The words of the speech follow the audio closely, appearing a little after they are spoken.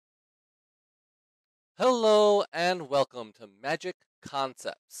Hello and welcome to Magic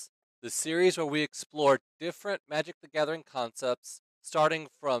Concepts, the series where we explore different Magic the Gathering concepts, starting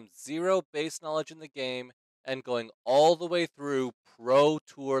from zero base knowledge in the game and going all the way through Pro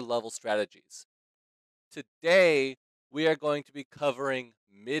Tour level strategies. Today, we are going to be covering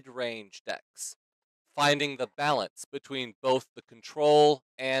mid-range decks, finding the balance between both the control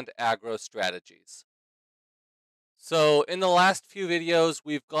and aggro strategies. So in the last few videos,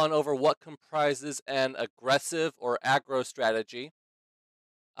 we've gone over what comprises an aggressive or aggro strategy,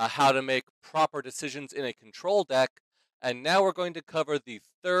 how to make proper decisions in a control deck, and now we're going to cover the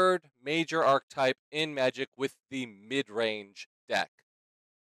third major archetype in Magic with the mid-range deck.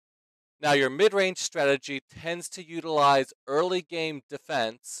 Now your mid-range strategy tends to utilize early game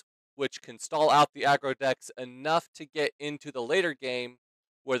defense, which can stall out the aggro decks enough to get into the later game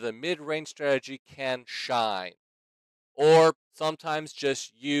where the mid-range strategy can shine. Or sometimes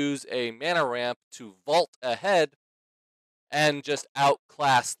just use a mana ramp to vault ahead and just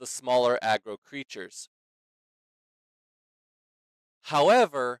outclass the smaller aggro creatures.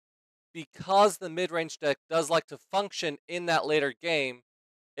 However, because the mid-range deck does like to function in that later game,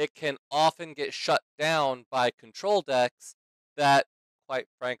 it can often get shut down by control decks that, quite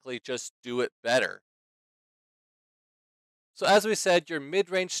frankly, just do it better. So as we said, your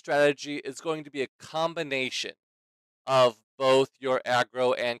mid-range strategy is going to be a combination of both your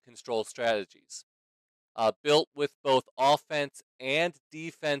aggro and control strategies. Built with both offense and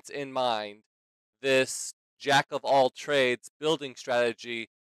defense in mind, this jack of all trades building strategy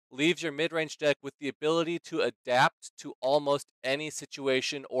leaves your mid-range deck with the ability to adapt to almost any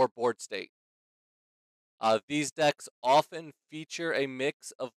situation or board state. These decks often feature a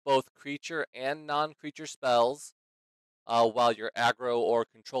mix of both creature and non-creature spells, while your aggro or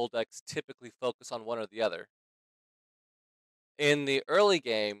control decks typically focus on one or the other. In the early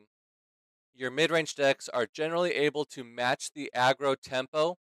game, your mid-range decks are generally able to match the aggro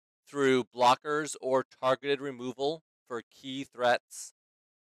tempo through blockers or targeted removal for key threats.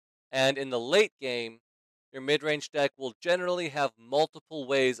 And in the late game, your mid-range deck will generally have multiple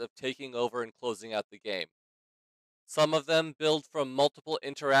ways of taking over and closing out the game. Some of them build from multiple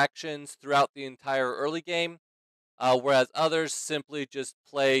interactions throughout the entire early game, whereas others simply just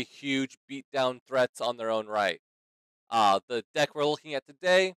play huge beatdown threats on their own right. The deck we're looking at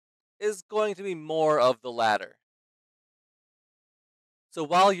today is going to be more of the latter. So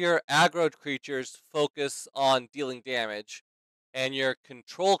while your aggroed creatures focus on dealing damage, and your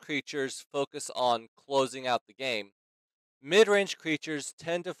control creatures focus on closing out the game, mid-range creatures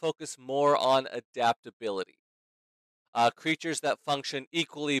tend to focus more on adaptability. Creatures that function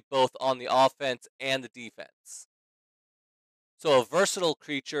equally both on the offense and the defense. So a versatile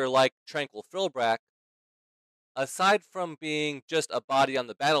creature like Tranquil Frillbrack, aside from being just a body on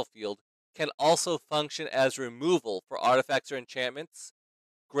the battlefield, can also function as removal for artifacts or enchantments,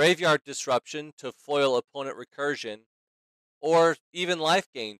 graveyard disruption to foil opponent recursion, or even life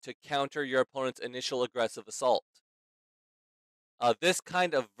gain to counter your opponent's initial aggressive assault. This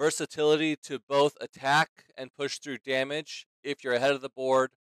kind of versatility to both attack and push through damage if you're ahead of the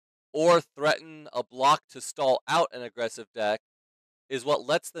board, or threaten a block to stall out an aggressive deck, is what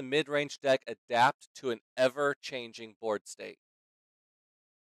lets the mid-range deck adapt to an ever-changing board state.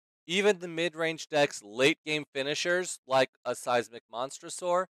 Even the mid-range deck's late-game finishers, like a Seismic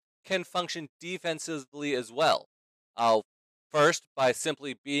Monstrosaur, can function defensively as well. First, by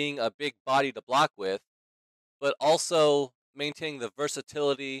simply being a big body to block with, but also maintaining the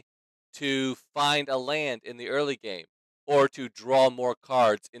versatility to find a land in the early game, or to draw more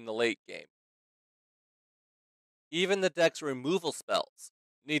cards in the late game. Even the deck's removal spells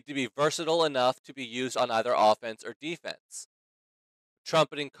need to be versatile enough to be used on either offense or defense.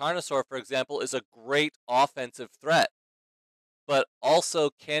 Trumpeting Carnosaur, for example, is a great offensive threat, but also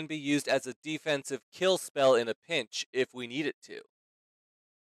can be used as a defensive kill spell in a pinch if we need it to.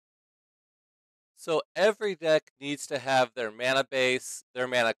 So every deck needs to have their mana base, their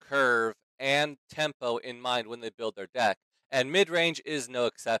mana curve, and tempo in mind when they build their deck, and mid-range is no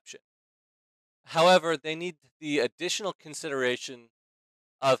exception. However, they need the additional consideration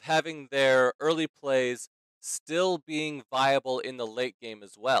of having their early plays still being viable in the late game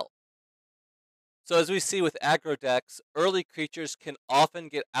as well. So as we see with aggro decks, early creatures can often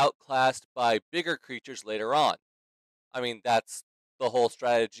get outclassed by bigger creatures later on. I mean, that's the whole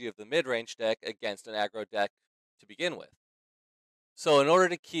strategy of the mid-range deck against an aggro deck to begin with. So in order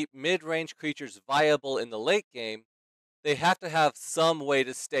to keep mid-range creatures viable in the late game, they have to have some way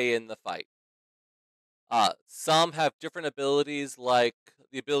to stay in the fight. Some have different abilities, like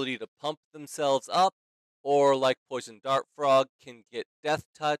the ability to pump themselves up, or like Poison Dart Frog can get Death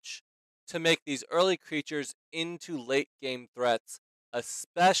Touch to make these early creatures into late game threats,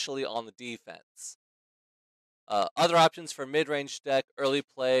 especially on the defense. Other options for mid-range deck early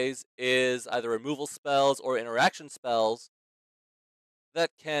plays is either removal spells or interaction spells that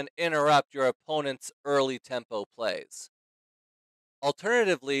can interrupt your opponent's early tempo plays.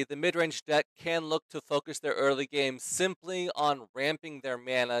 Alternatively, the mid-range deck can look to focus their early game simply on ramping their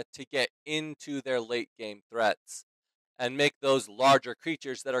mana to get into their late game threats and make those larger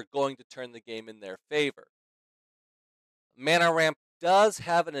creatures that are going to turn the game in their favor. Mana ramp does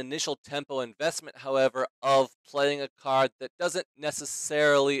have an initial tempo investment, however, of playing a card that doesn't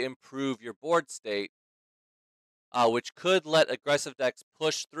necessarily improve your board state, which could let aggressive decks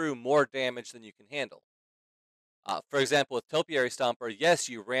push through more damage than you can handle. For example, with Topiary Stomper, yes,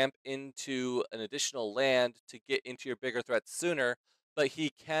 you ramp into an additional land to get into your bigger threats sooner, but he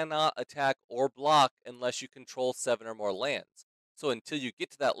cannot attack or block unless you control 7 or more lands. So until you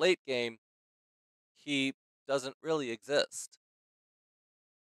get to that late game, he doesn't really exist.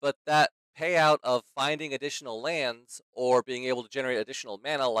 But that payout of finding additional lands or being able to generate additional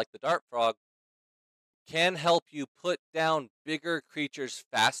mana like the Dart Frog can help you put down bigger creatures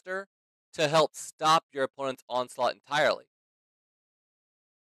faster to help stop your opponent's onslaught entirely.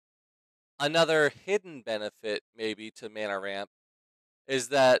 Another hidden benefit, maybe, to Mana Ramp is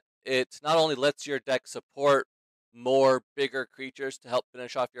that it not only lets your deck support more bigger creatures to help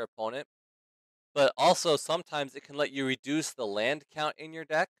finish off your opponent, but also sometimes it can let you reduce the land count in your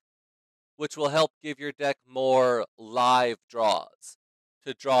deck, which will help give your deck more live draws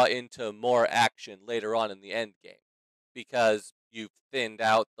to draw into more action later on in the end game, because you've thinned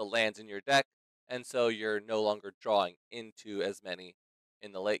out the lands in your deck, and so you're no longer drawing into as many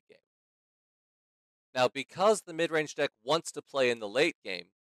in the late game. Now, because the mid-range deck wants to play in the late game,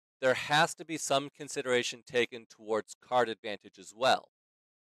 there has to be some consideration taken towards card advantage as well.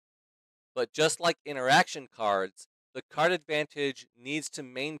 But just like interaction cards, the card advantage needs to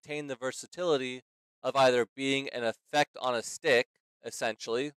maintain the versatility of either being an effect on a stick,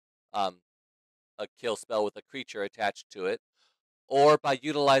 essentially, a kill spell with a creature attached to it, or by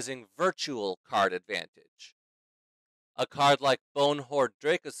utilizing virtual card advantage. A card like Bonehorde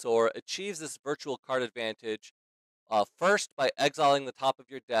Dracosaur achieves this virtual card advantage first by exiling the top of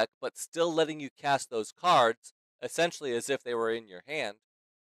your deck, but still letting you cast those cards, essentially as if they were in your hand,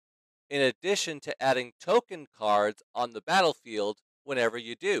 in addition to adding token cards on the battlefield whenever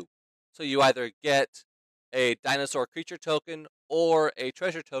you do. So you either get a dinosaur creature token or a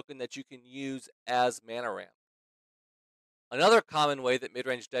treasure token that you can use as mana ramp. Another common way that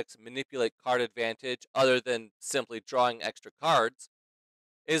mid-range decks manipulate card advantage, other than simply drawing extra cards,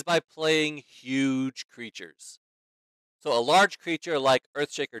 is by playing huge creatures. So a large creature like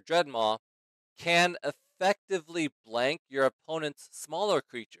Earthshaker Dreadmaw can effectively blank your opponent's smaller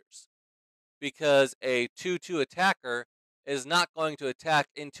creatures, because a 2/2 attacker is not going to attack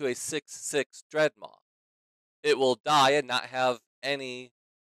into a 6/6 Dreadmaw. It will die and not have any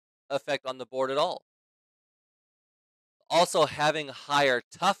effect on the board at all. Also, having higher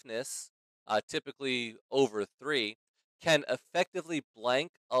toughness, typically over 3, can effectively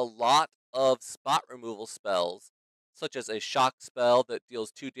blank a lot of spot removal spells, such as a shock spell that deals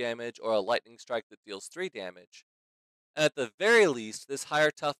 2 damage or a lightning strike that deals 3 damage. And at the very least, this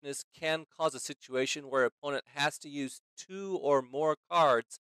higher toughness can cause a situation where an opponent has to use 2 or more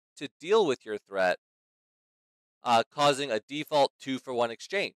cards to deal with your threat, causing a default 2-for-1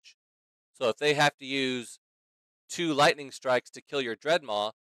 exchange. So if they have to use 2 lightning strikes to kill your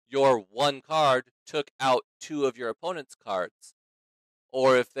Dreadmaw, your 1 card took out 2 of your opponent's cards.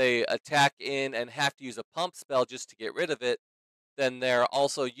 Or if they attack in and have to use a pump spell just to get rid of it, then they're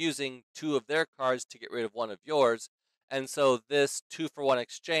also using 2 of their cards to get rid of 1 of yours. And so this 2-for-1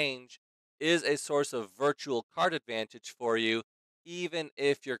 exchange is a source of virtual card advantage for you, even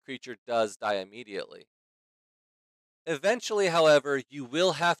if your creature does die immediately. Eventually, however, you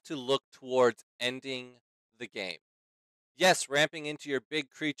will have to look towards ending the game. Yes, ramping into your big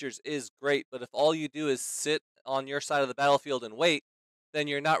creatures is great, but if all you do is sit on your side of the battlefield and wait, then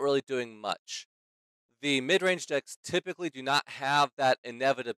you're not really doing much. The mid-range decks typically do not have that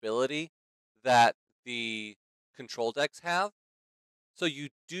inevitability that the control decks have, so you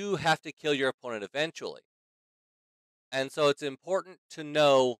do have to kill your opponent eventually. And so it's important to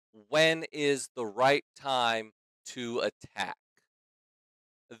know when is the right time to attack.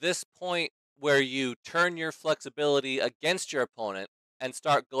 This point where you turn your flexibility against your opponent and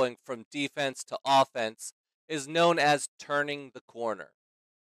start going from defense to offense is known as turning the corner.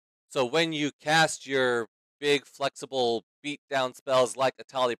 So when you cast your big flexible beatdown spells like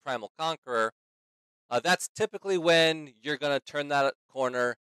Atali Primal Conqueror, that's typically when you're going to turn that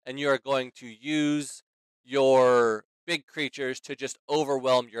corner and you are going to use your big creatures to just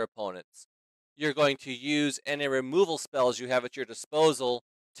overwhelm your opponents. You're going to use any removal spells you have at your disposal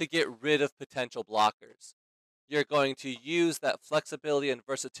to get rid of potential blockers. You're going to use that flexibility and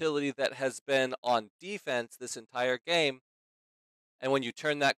versatility that has been on defense this entire game. And when you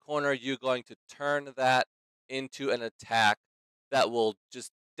turn that corner, you're going to turn that into an attack that will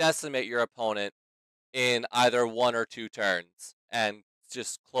just decimate your opponent in either 1 or 2 turns and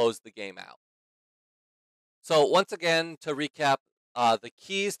just close the game out. So once again, to recap, the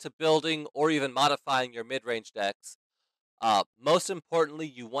keys to building or even modifying your mid-range decks, most importantly,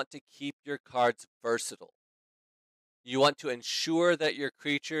 you want to keep your cards versatile. You want to ensure that your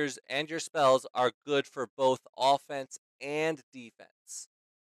creatures and your spells are good for both offense and defense.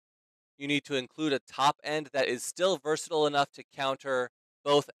 You need to include a top end that is still versatile enough to counter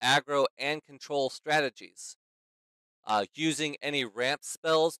both aggro and control strategies. Using any ramp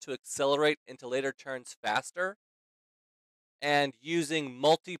spells to accelerate into later turns faster, and using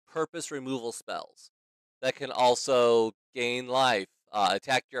multi-purpose removal spells that can also gain life,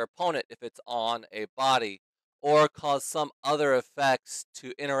 attack your opponent if it's on a body, or cause some other effects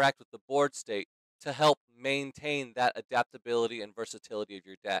to interact with the board state to help maintain that adaptability and versatility of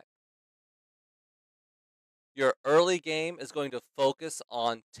your deck. Your early game is going to focus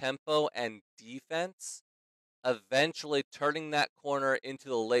on tempo and defense, eventually turning that corner into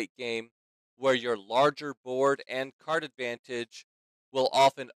the late game where your larger board and card advantage will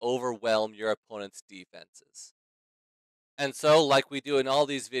often overwhelm your opponent's defenses. And so, like we do in all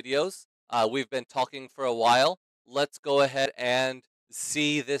these videos, we've been talking for a while. Let's go ahead and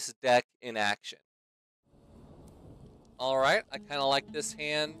see this deck in action. Alright, I kind of like this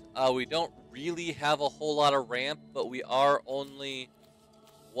hand. We don't really have a whole lot of ramp, but we are only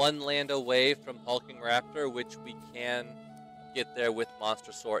 1 land away from Hulking Raptor, which we can get there with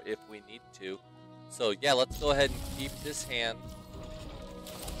Monstrosaur if we need to. So yeah, let's go ahead and keep this hand.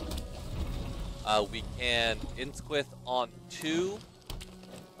 We can Insquith on 2,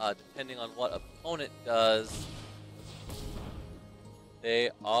 depending on what opponent does. They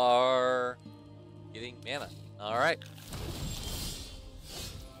are getting mana. Alright.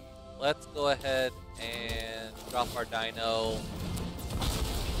 Let's go ahead and drop our Dino.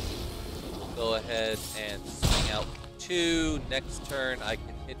 We'll go ahead and swing out 2. Next turn, I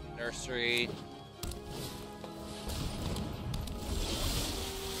can hit Nursery.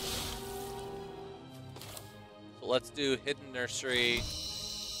 So let's do Hidden Nursery.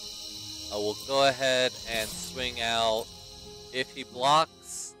 We'll go ahead and swing out. If he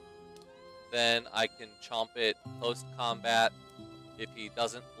blocks, then I can chomp it post-combat. If he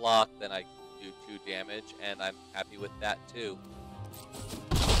doesn't block, then I do 2 damage, and I'm happy with that too.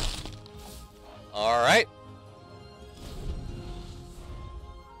 Alright.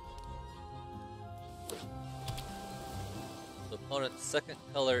 The opponent's second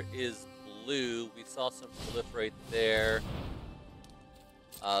color is blue. We saw some proliferate there.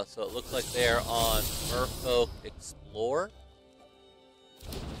 So it looks like they're on Merfolk Explore.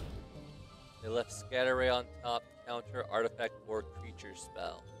 They left Scatter Ray on top, counter artifact or creature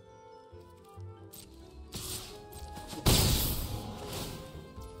spell.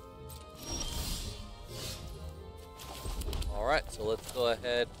 Alright, so let's go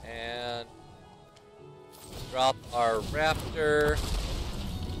ahead and drop our Raptor.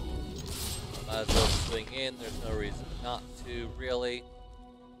 Might as well swing in, there's no reason not to, really.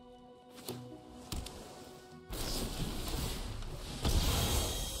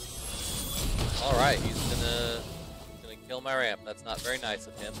 Alright, he's gonna kill my ramp. That's not very nice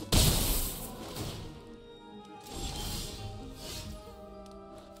of him.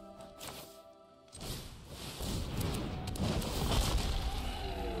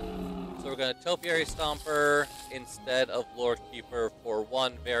 So we're gonna Topiary Stomper instead of Lore Keeper for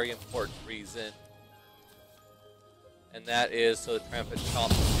one very important reason. And that is so the Triumphant Chomp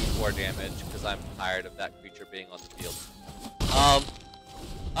can do 4 damage, because I'm tired of that creature being on the field.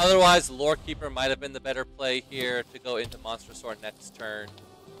 Otherwise, Lore Keeper might have been the better play here to go into Monstrosaur next turn.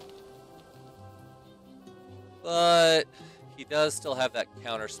 But he does still have that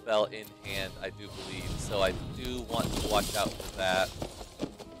counter spell in hand, I do believe, so I do want to watch out for that.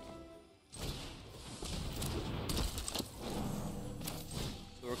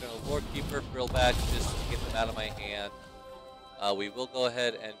 So we're going to Lore Keeper Frillback just to get them out of my hand. We will go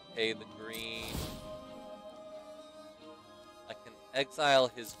ahead and pay the green. I can exile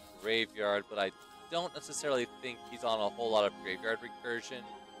his graveyard, but I don't necessarily think he's on a whole lot of graveyard recursion.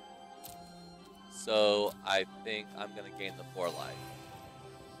 So I think I'm going to gain the 4 life.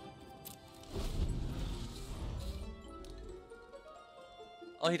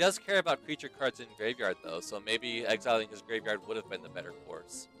 Oh, he does care about creature cards in graveyard, though, so maybe exiling his graveyard would have been the better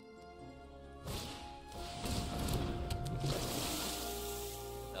course.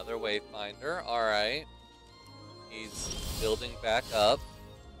 Another Wayfinder, alright. He's building back up.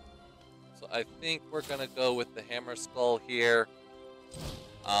 So I think we're gonna go with the Hammer Skull here.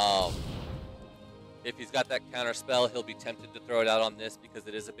 If he's got that counter spell, he'll be tempted to throw it out on this because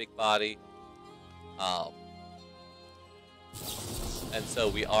it is a big body. And so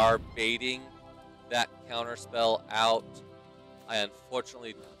we are baiting that counter spell out. I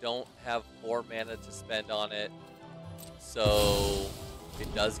unfortunately don't have more mana to spend on it, so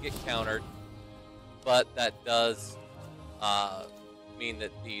it does get countered. But that does mean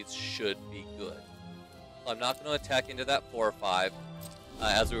that these should be good. So I'm not going to attack into that 4 or 5.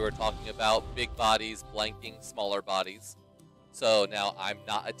 As we were talking about, big bodies blanking smaller bodies. So now I'm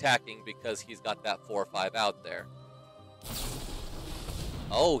not attacking because he's got that 4 or 5 out there.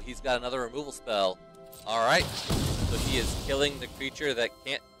 Oh, he's got another removal spell. Alright, so he is killing the creature that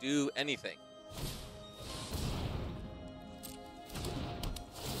can't do anything.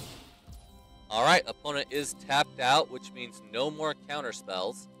 Alright, opponent is tapped out, which means no more counter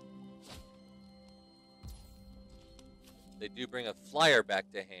spells. They do bring a flyer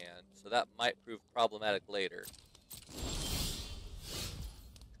back to hand, so that might prove problematic later.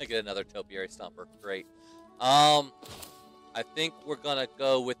 I get another Topiary Stomper, great. I think we're gonna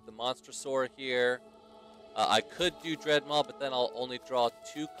go with the Monstrosaur here. I could do Dreadmaw, but then I'll only draw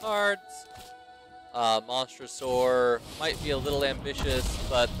 2 cards. Monstrosaur might be a little ambitious,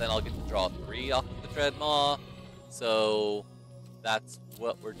 but then I'll get to draw 3 off of the Dreadmaw. So that's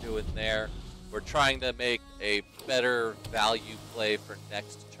what we're doing there. We're trying to make a better value play for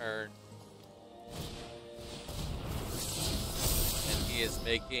next turn. And he is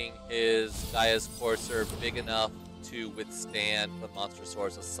making his Gaia's Courser big enough to withstand the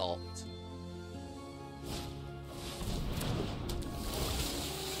Monstrosaur's assault.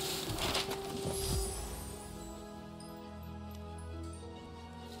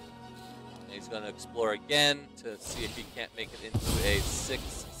 And he's going to explore again to see if he can't make it into a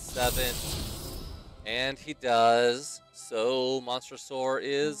 6/7. And he does. So Monstrosaur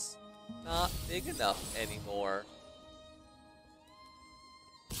is not big enough anymore.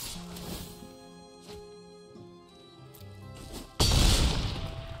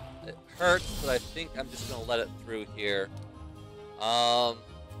 It hurts, but I think I'm just gonna let it through here.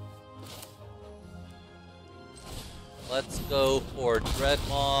 Let's go for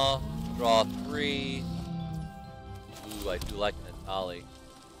Dreadmaw. Draw 3. Ooh, I do like Natali.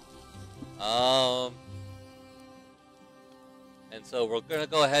 And so we're gonna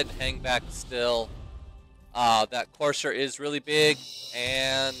go ahead and hang back still. That Courser is really big,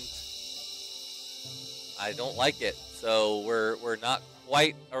 and I don't like it. So we're not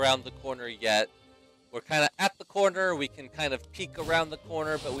quite around the corner yet. We're kind of at the corner. We can kind of peek around the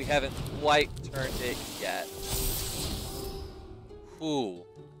corner, but we haven't quite turned it yet. Whew.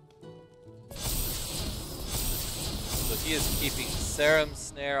 So he is keeping Serum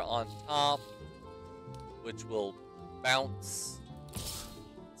Snare on top, which will bounce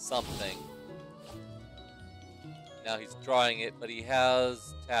something. Now he's drawing it, but he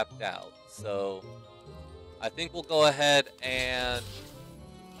has tapped out. So I think we'll go ahead and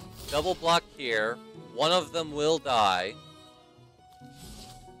double block here. One of them will die.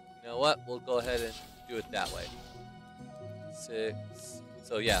 You know what? We'll go ahead and do it that way. 6.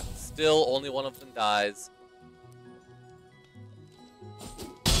 So yeah, still only one of them dies.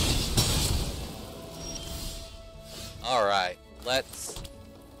 Alright, let's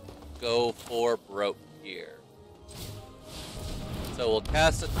go for broke here. So we'll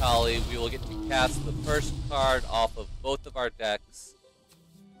cast Natali. We will get to cast the first card off of both of our decks.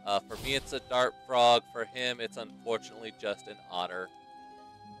 For me, it's a Dart Frog. For him, it's unfortunately just an Otter.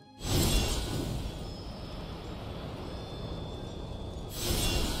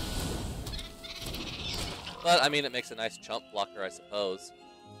 But, I mean, it makes a nice chump blocker, I suppose.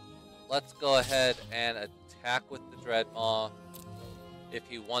 Let's go ahead and attack with the Dreadmaw. If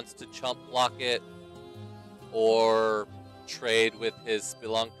he wants to chump block it or trade with his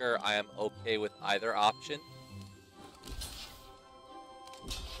Spelunker, I am okay with either option.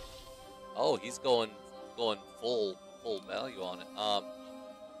 Oh, he's going full value on it.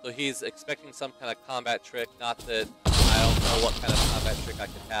 So he's expecting some kind of combat trick. Not that I don't know what kind of combat trick I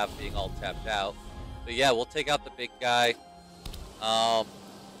could have being all tapped out. But yeah, we'll take out the big guy.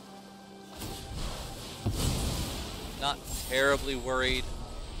 Not terribly worried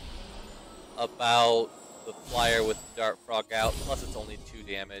about the flyer with the Dart Frog out. Plus, it's only 2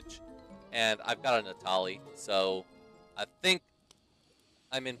 damage. And I've got a Natali, so I think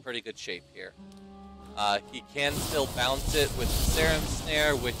I'm in pretty good shape here. He can still bounce it with the Serum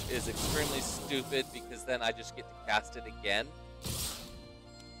Snare, which is extremely stupid because then I just get to cast it again.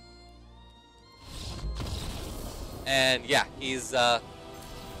 And yeah, he's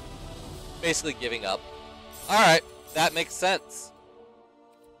basically giving up. Alright, that makes sense.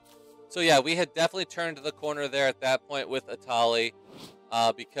 So yeah, we had definitely turned the corner there at that point with Atali,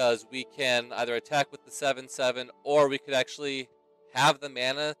 because we can either attack with the 7/7, or we could actually have the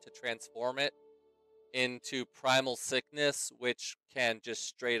mana to transform it into Primal Sickness, which can just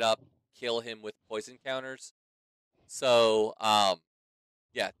straight up kill him with poison counters. So,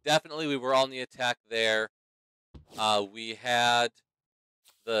 yeah, definitely we were on the attack there. We had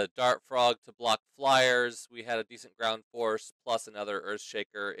the Dart Frog to block flyers. We had a decent ground force plus another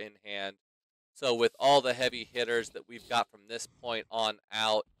Earthshaker in hand. So with all the heavy hitters that we've got from this point on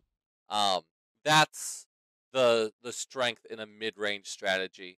out, that's the strength in a mid-range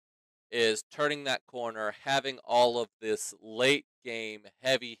strategy, is turning that corner, having all of this late game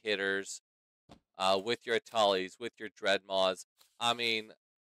heavy hitters with your Atalis, with your Dreadmaws. I mean,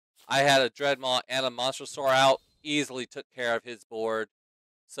 I had a Dreadmaw and a Monstrosaur out, easily took care of his board.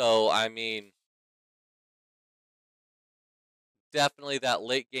 So, I mean, definitely that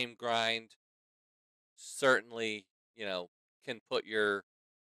late game grind certainly, can put your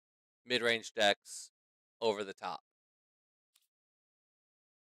mid-range decks over the top.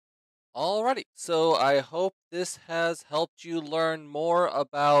 Alrighty, so I hope this has helped you learn more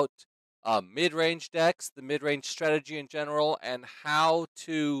about mid-range decks, the mid-range strategy in general, and how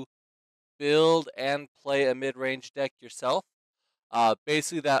to build and play a mid-range deck yourself.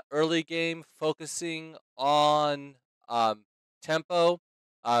 Basically, that early game focusing on tempo,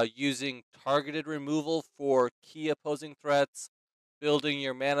 using targeted removal for key opposing threats, building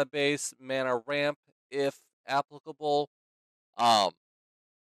your mana base, mana ramp if applicable, um,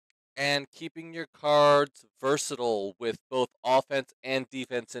 and keeping your cards versatile with both offense and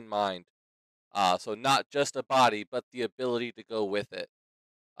defense in mind. So not just a body, but the ability to go with it.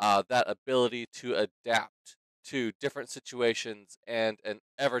 That ability to adapt to different situations and an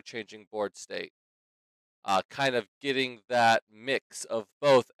ever-changing board state. Kind of getting that mix of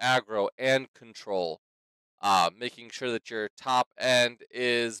both aggro and control. Making sure that your top end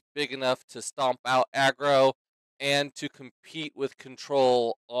is big enough to stomp out aggro and to compete with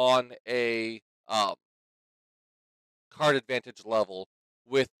control on a card advantage level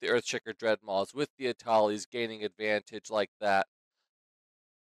with the Earthshaker Dreadmaws, with the Atalis gaining advantage like that,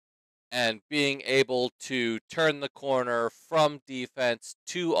 and being able to turn the corner from defense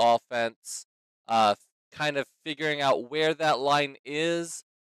to offense, uh, kind of figuring out where that line is,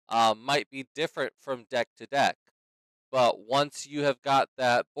 might be different from deck to deck. But once you have got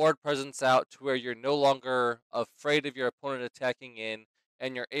that board presence out to where you're no longer afraid of your opponent attacking in,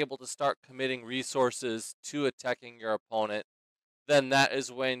 and you're able to start committing resources to attacking your opponent, then that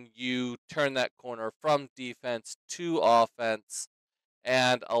is when you turn that corner from defense to offense.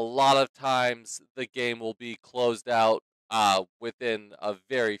 And a lot of times the game will be closed out within a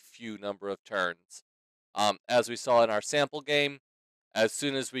very few number of turns. As we saw in our sample game, as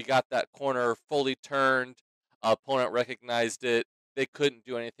soon as we got that corner fully turned, opponent recognized it, they couldn't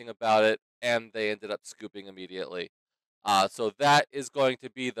do anything about it, and they ended up scooping immediately. So that is going to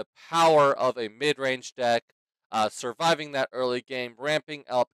be the power of a mid-range deck, surviving that early game, ramping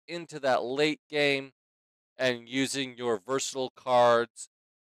up into that late game, and using your versatile cards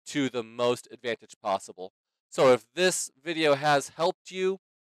to the most advantage possible. So if this video has helped you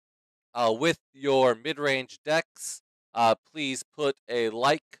with your mid-range decks, please put a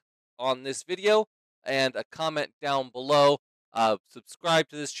like on this video and a comment down below. Subscribe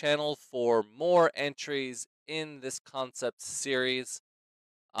to this channel for more entries in this concept series,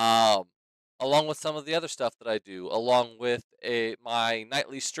 um, along with some of the other stuff that I do, along with my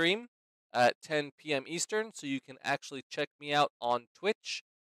nightly stream at 10 p.m. Eastern, so you can actually check me out on Twitch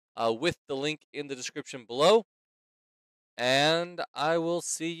with the link in the description below. And I will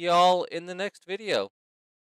see y'all in the next video.